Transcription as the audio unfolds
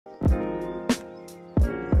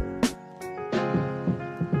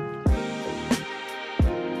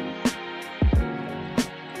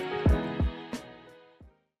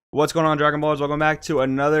What's going on, Dragon Balls? Welcome back to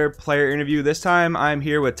another player interview. This time I'm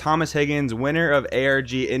here with Thomas Higgins, winner of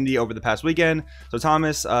ARG Indy over the past weekend. So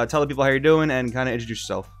Thomas, tell the people how you're doing and kind of introduce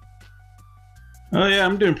yourself. Oh yeah,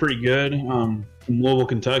 I'm doing pretty good. From Louisville,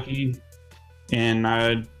 Kentucky, and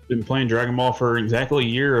I've been playing Dragon Ball for exactly a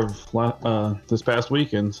year of this past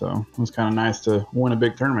weekend, so it was kind of nice to win a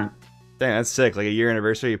big tournament. Dang, that's sick. Like a year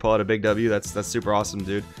anniversary, you pull out a big W. That's super awesome,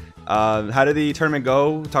 dude. How did the tournament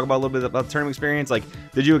go? Talk about a little bit about the tournament experience. Like,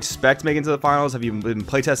 did you expect making it to the finals? Have you been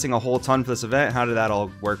playtesting a whole ton for this event? How did that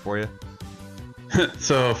all work for you?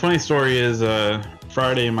 So a funny story is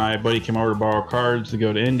Friday my buddy came over to borrow cards to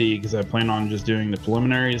go to Indy because I planned on just doing the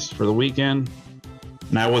preliminaries for the weekend,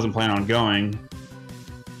 and I wasn't planning on going.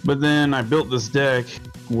 But then I built this deck,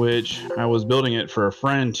 which I was building it for a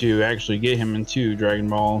friend to actually get him into Dragon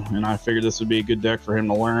Ball, and I figured this would be a good deck for him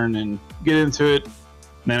to learn and get into it.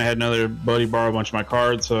 And then I had another buddy borrow a bunch of my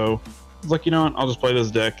cards, so I was like, you know what, I'll just play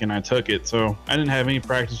this deck, and I took it. So I didn't have any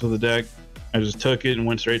practice with the deck. I just took it and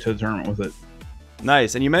went straight to the tournament with it.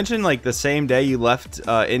 Nice. And you mentioned like the same day you left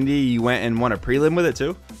Indy, you went and won a prelim with it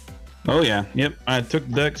too? Oh yeah, yep. I took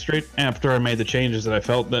the deck straight after I made the changes that I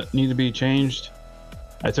felt that needed to be changed.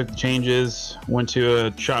 I took the changes, went to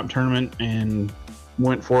a shop tournament, and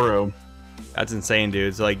went 4-0. That's insane,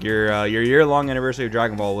 dude. So like your year-long anniversary of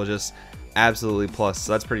Dragon Ball was just absolutely plus.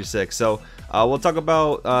 So that's pretty sick. So we'll talk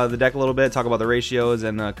about the deck a little bit, talk about the ratios,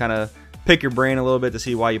 and kind of pick your brain a little bit to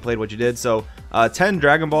see why you played what you did. So 10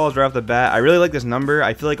 Dragon Balls right off the bat. I really like this number.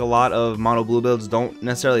 I feel like a lot of mono blue builds don't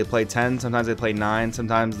necessarily play 10. Sometimes they play 9.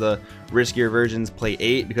 Sometimes the riskier versions play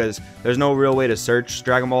 8 because there's no real way to search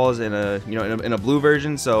Dragon Balls in a in a blue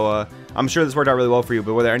version. So I'm sure this worked out really well for you.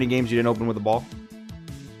 But were there any games you didn't open with the ball?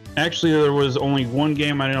 Actually, there was only one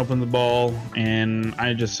game I didn't open the ball, and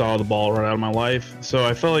I just saw the ball run out of my life. So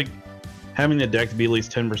I felt like having the deck to be at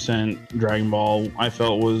least 10% Dragon Ball, I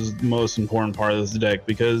felt was the most important part of this deck,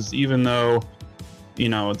 because even though, you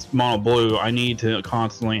know, it's mono blue, I need to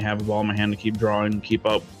constantly have a ball in my hand to keep drawing, keep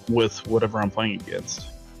up with whatever I'm playing against.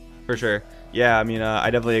 For sure. Yeah, I mean, I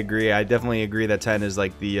definitely agree. I definitely agree that 10 is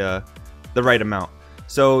like the right amount.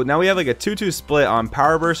 So now we have like a 2-2 split on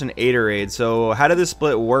Power Burst and Aid. So how did this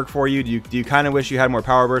split work for you? Do you kind of wish you had more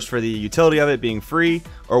Power Burst for the utility of it being free,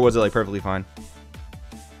 or was it like perfectly fine?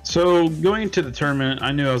 So going into the tournament,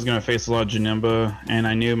 I knew I was going to face a lot of Janemba, and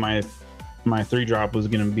I knew my 3-drop was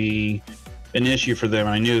going to be an issue for them.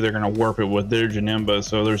 And I knew they're going to warp it with their Janemba,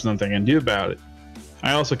 so there's nothing I can do about it.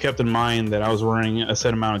 I also kept in mind that I was running a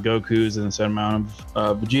set amount of Gokus and a set amount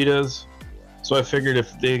of Vegetas. So I figured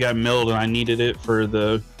if they got milled and I needed it for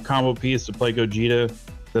the combo piece to play Gogeta,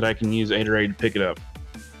 that I can use Aid to pick it up.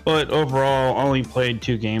 But overall, I only played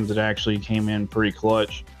 2 games that actually came in pretty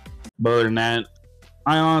clutch. But other than that,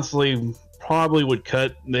 I honestly probably would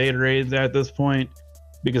cut the Aid at this point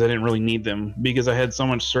because I didn't really need them, because I had so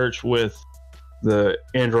much search with the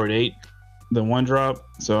Android 8, the 1-drop.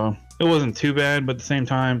 So it wasn't too bad, but at the same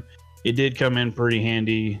time, it did come in pretty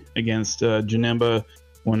handy against Janemba.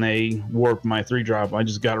 When they warped my 3-drop, I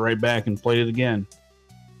just got it right back and played it again.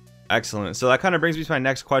 Excellent. So that kind of brings me to my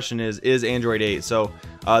next question is Android 8. So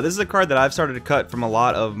this is a card that I've started to cut from a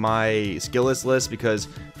lot of my Skilless lists, because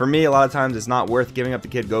for me, a lot of times it's not worth giving up the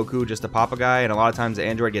Kid Goku just to pop a guy, and a lot of times the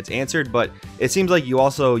Android gets answered, but it seems like you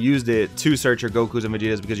also used it to search your Gokus and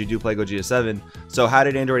Vegetas because you do play Gogeta 7. So how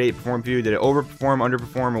did Android 8 perform for you? Did it overperform,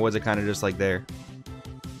 underperform, or was it kind of just like there?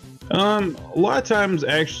 A lot of times,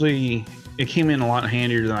 actually, it came in a lot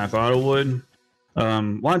handier than I thought it would. A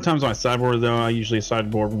lot of times on my sideboard, though, I usually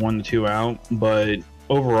sideboard 1 to 2 out, but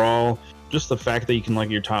overall, just the fact that you can like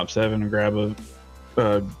your top 7 and grab a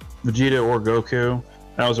Vegeta or Goku,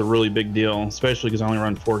 that was a really big deal, especially because I only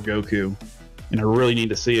run 4 Goku, and I really need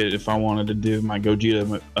to see it if I wanted to do my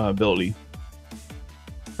Gogeta ability.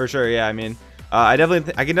 For sure, yeah. I mean, I can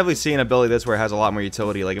definitely see an ability this where it has a lot more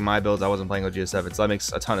utility. Like in my builds, I wasn't playing Gogeta 7, so that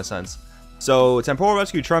makes a ton of sense. So Temporal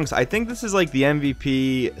Rescue Trunks, I think this is like the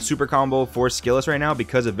MVP super combo for Skilless right now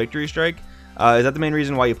because of Victory Strike. Is that the main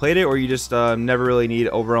reason why you played it, or you just never really need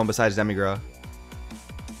Overwhelm besides Demigra?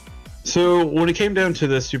 So when it came down to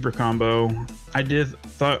this super combo, I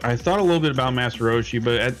thought a little bit about Master Roshi,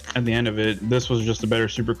 but at the end of it, this was just a better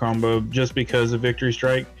super combo just because of Victory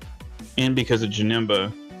Strike and because of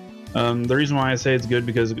Janemba. The reason why I say it's good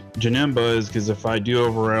because Janemba is because if I do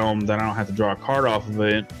Overwhelm, then I don't have to draw a card off of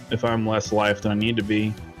it if I'm less life than I need to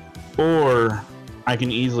be. Or I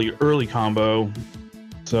can easily early combo,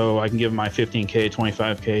 so I can give him my 15k,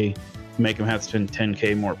 25k, make him have to spend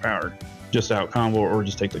 10k more power. Just out combo or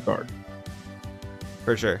just take the card.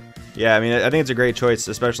 For sure. Yeah, I mean, I think it's a great choice,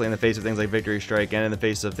 especially in the face of things like Victory Strike and in the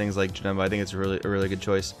face of things like Janemba. I think it's a really good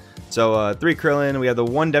choice. So 3 Krillin, we have the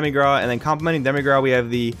 1 Demigra, and then complementing Demigra, we have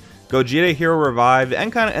the Gogeta Hero Revive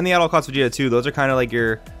and the At All Costs Vegeta too. Those are kind of like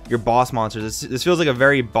your boss monsters. This feels like a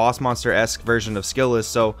very boss monster-esque version of Skilless.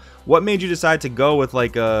 So what made you decide to go with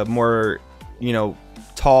like a more, you know,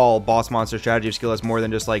 tall boss monster strategy of Skilless more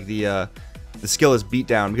than just like the Skilless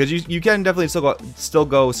beatdown? Because you can definitely still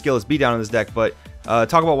go Skilless beatdown in this deck, but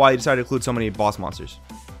talk about why you decided to include so many boss monsters.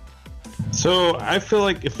 So I feel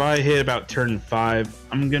like if I hit about turn 5,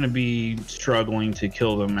 I'm going to be struggling to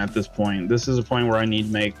kill them at this point. This is a point where I need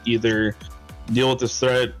to make either deal with this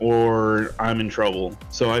threat or I'm in trouble.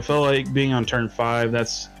 So I feel like being on turn 5,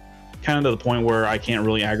 that's kind of the point where I can't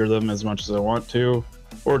really aggro them as much as I want to,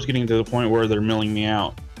 or it's getting to the point where they're milling me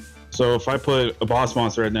out. So if I put a boss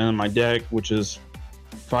monster at the end of my deck, which is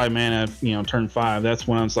 5 mana, you know, turn 5, that's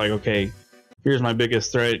when it's like, okay, here's my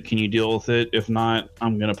biggest threat. Can you deal with it? If not,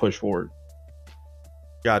 I'm going to push forward.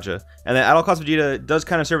 Gotcha. And then At All Costs Vegeta does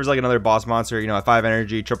kind of serve as like another boss monster, you know, at 5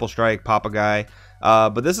 energy, triple strike, pop a guy.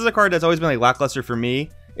 But this is a card that's always been like lackluster for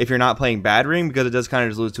me if you're not playing Bad Ring, because it does kind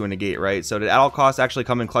of just lose to a negate, right? So did At All Costs actually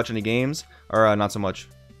come in clutch into games, or not so much?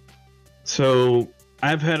 So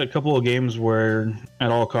I've had a couple of games where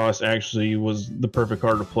At All Costs actually was the perfect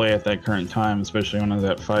card to play at that current time, especially when I was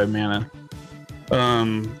at 5 mana.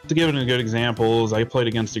 To give it a good example, is I played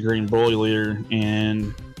against a green Broly leader,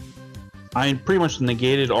 and I pretty much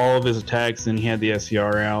negated all of his attacks, and he had the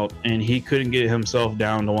SCR out, and he couldn't get himself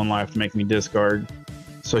down to 1 life to make me discard.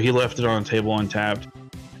 So he left it on the table untapped,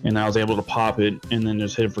 and I was able to pop it and then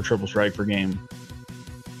just hit it for triple strike for game.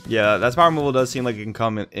 Yeah, that power removal does seem like it can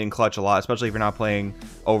come in clutch a lot, especially if you're not playing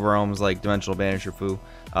overwhelms like Dimensional Banish or Fu.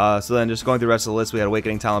 So then just going through the rest of the list, we had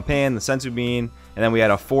Awakening Talon Pan, the Senzu Bean, and then we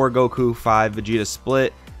had a 4 Goku, 5 Vegeta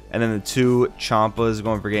split, and then the 2 Champas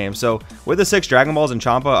going for game. So with the 6 Dragon Balls and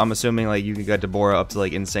Champa, I'm assuming like you can get Deborah up to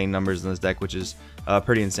like insane numbers in this deck, which is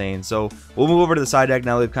pretty insane. So we'll move over to the side deck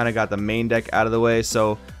now. We've kind of got the main deck out of the way.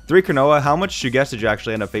 So 3 Klonoa, how much Shugesh did you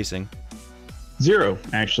actually end up facing? 0,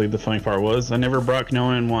 actually. The funny part was I never brought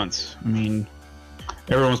Klonoa in once. I mean,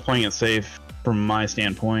 everyone was playing it safe from my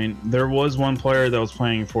standpoint. There was one player that was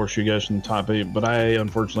playing for Shugesh in the top 8, but I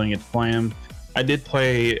unfortunately didn't get to play him. I did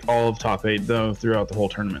play all of top 8 though throughout the whole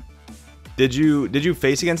tournament. Did you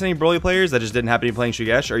face against any Broly players that just didn't happen to be playing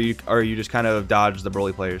Shugesh, or you just kind of dodged the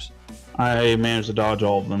Broly players? I managed to dodge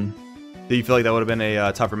all of them. Do you feel like that would have been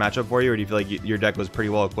a tougher matchup for you, or do you feel like your deck was pretty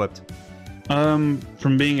well equipped?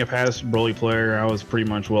 From being a past Broly player, I was pretty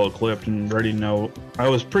much well equipped and ready to know. I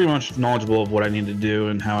was pretty much knowledgeable of what I needed to do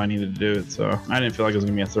and how I needed to do it, so I didn't feel like it was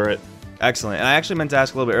gonna be a threat. Excellent. And I actually meant to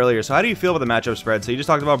ask a little bit earlier, so how do you feel about the matchup spread? So you just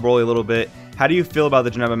talked about Broly a little bit. How do you feel about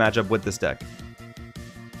the Janemba matchup with this deck?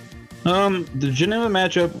 The Janemba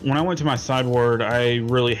matchup, when I went to my sideboard, I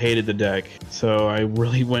really hated the deck. So I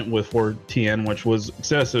really went with 4 TN, which was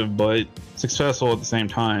excessive, but successful at the same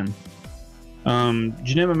time.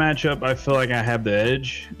 Janemba matchup, I feel like I have the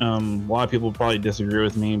edge. A lot of people probably disagree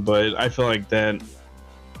with me, but I feel like that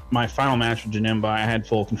my final match with Janemba, I had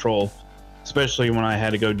full control. Especially when I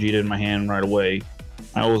had a Gogeta in my hand right away.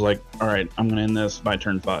 I was like, all right, I'm going to end this by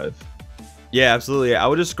turn 5. Yeah, absolutely. I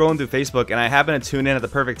was just scrolling through Facebook, and I happened to tune in at the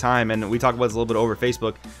perfect time, and we talked about this a little bit over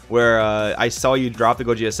Facebook, where I saw you drop the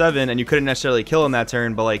Gogeta 7, and you couldn't necessarily kill him that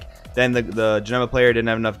turn, but like then the Janemba player didn't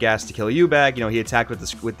have enough gas to kill you back. You know, he attacked with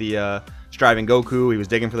the Striving Goku. He was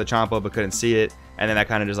digging for the Champa, but couldn't see it. And then that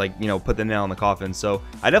kind of just like, you know, put the nail in the coffin. So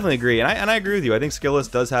I definitely agree. And I agree with you. I think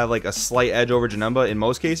Skilless does have like a slight edge over Janemba in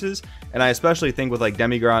most cases. And I especially think with like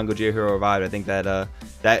Demigra and Gogeta Hero Revive, I think that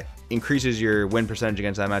that increases your win percentage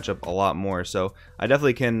against that matchup a lot more. So I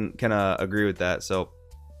definitely can agree with that. So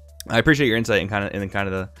I appreciate your insight in kind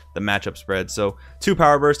of the matchup spread. So 2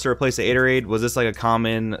 Power Bursts to replace the Aetorade. Was this like a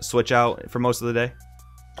common switch out for most of the day?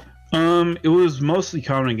 It was mostly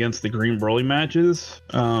common against the Green Broly matches.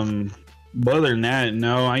 But other than that,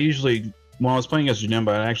 no. I usually, when I was playing against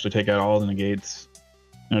Janemba, I'd actually take out all the negates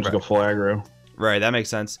and just go full aggro. Right, that makes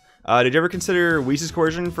sense. Did you ever consider Whis'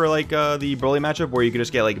 Coercion for like the Broly matchup, where you could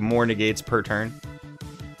just get like more negates per turn?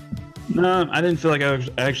 No, I didn't feel like I was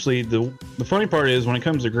actually. The funny part is when it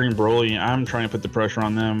comes to Green Broly, I'm trying to put the pressure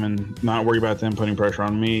on them and not worry about them putting pressure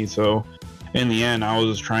on me. So in the end, I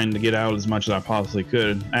was trying to get out as much as I possibly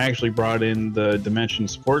could. I actually brought in the Dimension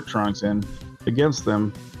Support Trunks in against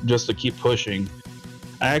them just to keep pushing.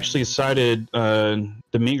 I actually sided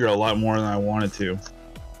Demigra a lot more than I wanted to.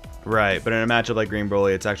 Right, but in a matchup like Green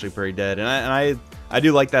Broly, it's actually pretty dead. And I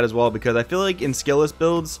do like that as well, because I feel like in Skilless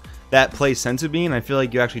builds that play Senzu Bean, I feel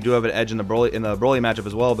like you actually do have an edge in the Broly matchup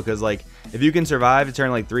as well, because like if you can survive to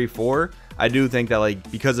turn like 3-4, I do think that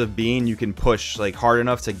like because of Bean, you can push like hard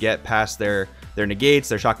enough to get past their negates,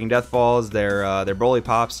 their shocking death balls, their Broly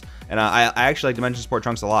pops, and I actually like Dimension Support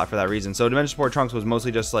Trunks a lot for that reason. So Dimension Support Trunks was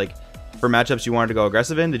mostly just like for matchups you wanted to go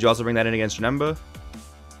aggressive in. Did you also bring that in against Janemba?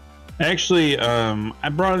 Actually, I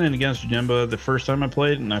brought it in against Janemba the first time I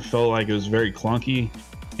played, and I felt like it was very clunky,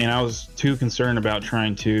 and I was too concerned about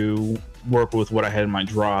trying to work with what I had in my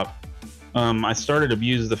drop. I started to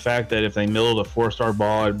abuse the fact that if they milled a 4-star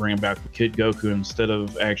ball, I'd bring it back with Kid Goku instead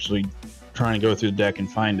of actually trying to go through the deck and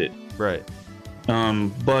find it. Right.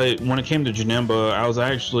 But when it came to Janemba, I was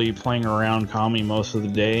actually playing around Kami most of the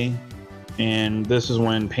day, and this is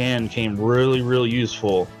when Pan came really, really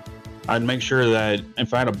useful. I'd make sure that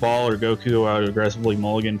if I had a ball or Goku, I would aggressively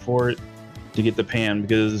mulligan for it to get the Pan,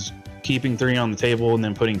 because keeping 3 on the table and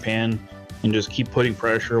then putting Pan and just keep putting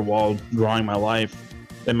pressure while drawing my life,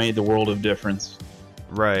 that made the world of difference.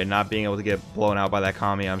 Right, not being able to get blown out by that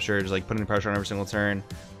Kami, I'm sure just like putting pressure on every single turn.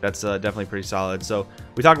 That's definitely pretty solid. So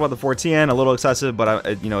we talked about the 4TN, a little excessive,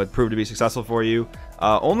 but you know, it proved to be successful for you.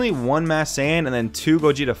 Only 1 Mass Saiyan and then 2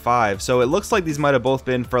 Gogeta 5. So it looks like these might have both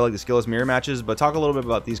been for like the Skilless mirror matches, but talk a little bit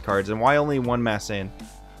about these cards and why only 1 Mass Saiyan.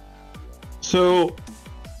 So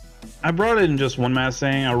I brought in just 1 Mass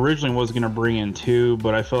Saiyan. I originally was going to bring in 2,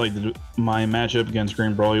 but I felt like my matchup against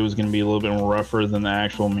Green Broly was going to be a little bit more rougher than the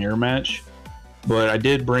actual mirror match. But I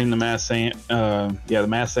did bring the Mass Saiyan, the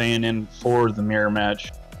Mass Saiyan in for the mirror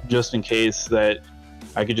match, just in case that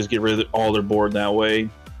I could just get rid of all their board that way.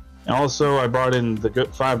 And also, I brought in the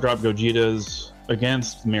 5-drop Gogetas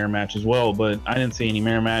against the mirror match as well, but I didn't see any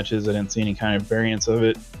mirror matches. I didn't see any kind of variance of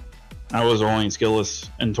it. I was rolling Skilless,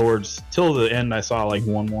 and till the end I saw like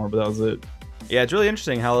 1 more, but that was it. Yeah, it's really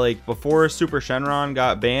interesting how like before Super Shenron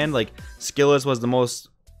got banned, like Skilless was the most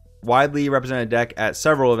widely represented deck at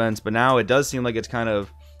several events, but now it does seem like it's kind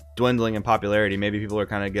of dwindling in popularity. Maybe people are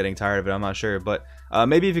kind of getting tired of it, I'm not sure, but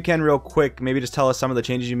maybe if you can real quick, maybe just tell us some of the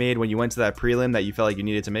changes you made when you went to that prelim that you felt like you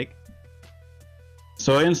needed to make.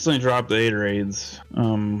 So I instantly dropped the 8 raids.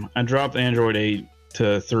 I dropped Android 8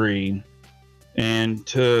 to 3,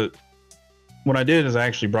 and what I did is I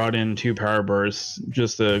actually brought in 2 power bursts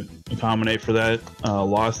just to accommodate for that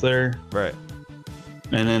loss there. Right.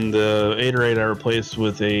 And then the 8 raid I replaced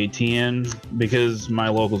with a TN, because my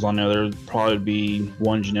locals on there, there would probably be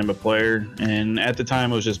 1 Janemba player, and at the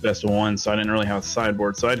time it was just best of 1, so I didn't really have a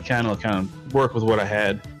sideboard, so I'd kind of work with what I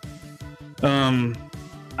had.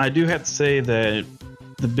 I do have to say that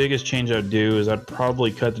the biggest change I'd do is I'd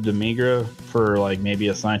probably cut the Demigra for like maybe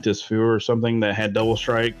a Scientist Fu or something that had double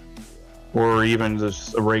strike, or even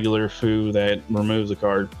just a regular Fu that removes a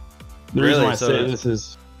card. The reason why I say this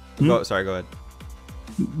is... Sorry, go ahead.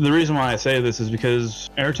 The reason why I say this is because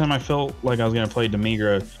every time I felt like I was going to play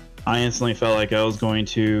Demigra, I instantly felt like I was going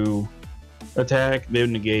to attack, they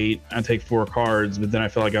would negate, I'd take 4 cards, but then I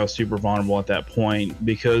felt like I was super vulnerable at that point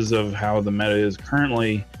because of how the meta is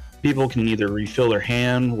currently. People can either refill their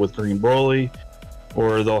hand with Green Broly,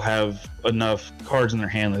 or they'll have enough cards in their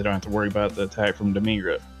hand that they don't have to worry about the attack from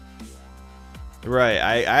Demigra. Right,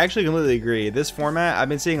 I actually completely agree. This format, I've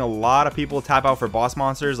been seeing a lot of people tap out for boss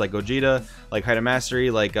monsters like Gogeta, like Height of Mastery,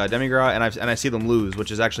 like Demigra, and I see them lose, which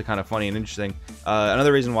is actually kind of funny and interesting.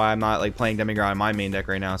 Another reason why I'm not like playing Demigra on my main deck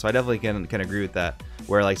right now, so I definitely can agree with that.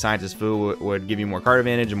 Where like Scientist Fu would give you more card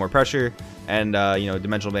advantage and more pressure, and you know,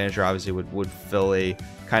 Dimensional Banisher obviously would fill a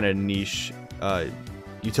kind of niche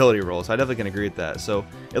utility role, so I definitely can agree with that. So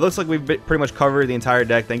it looks like we've pretty much covered the entire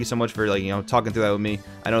deck. Thank you so much for like, you know, talking through that with me.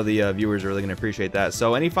 I know the viewers are really going to appreciate that.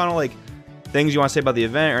 So any final like things you want to say about the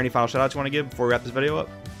event, or any final shout outs you want to give before we wrap this video up?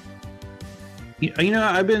 You know,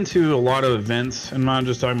 I've been to a lot of events. I'm not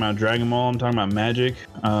just talking about Dragon Ball, I'm talking about Magic.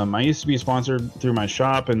 I used to be sponsored through my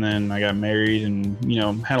shop, and then I got married and, you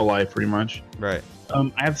know, had a life pretty much. Right. I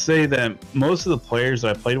have to say that most of the players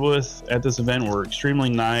that I played with at this event were extremely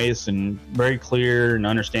nice and very clear and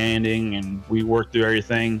understanding, and we worked through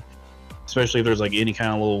everything, especially if there's like any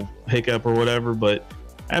kind of little hiccup or whatever. But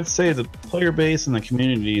I have to say the player base and the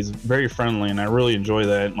community is very friendly, and I really enjoy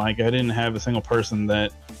that. Like, I didn't have a single person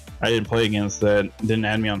that I didn't play against that didn't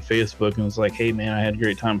add me on Facebook and was like, hey man, I had a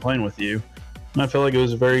great time playing with you. And I felt like it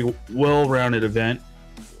was a very well-rounded event.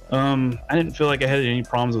 I didn't feel like I had any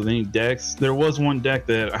problems with any decks. There was one deck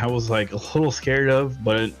that I was like a little scared of,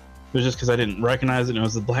 but it was just because I didn't recognize it, and it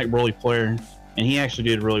was the Black Broly player, and he actually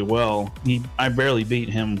did really well. I barely beat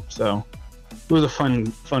him, so it was a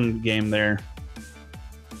fun game there.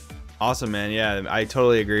 Awesome, man. Yeah, I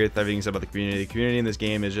totally agree with everything you said about the community. The community in this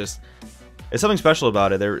game is just, it's something special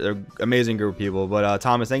about it. They're an amazing group of people. But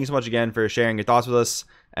Thomas, thank you so much again for sharing your thoughts with us,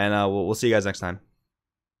 and we'll see you guys next time.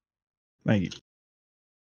 Thank you.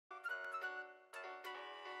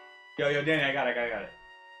 Yo, Danny, I got it.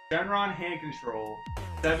 Shenron hand control,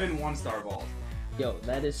 7 1-star balls. Yo,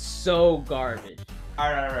 that is so garbage.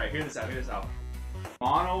 Alright, hear this out.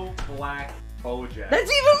 Mono black Bojack.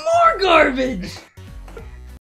 That's even more garbage!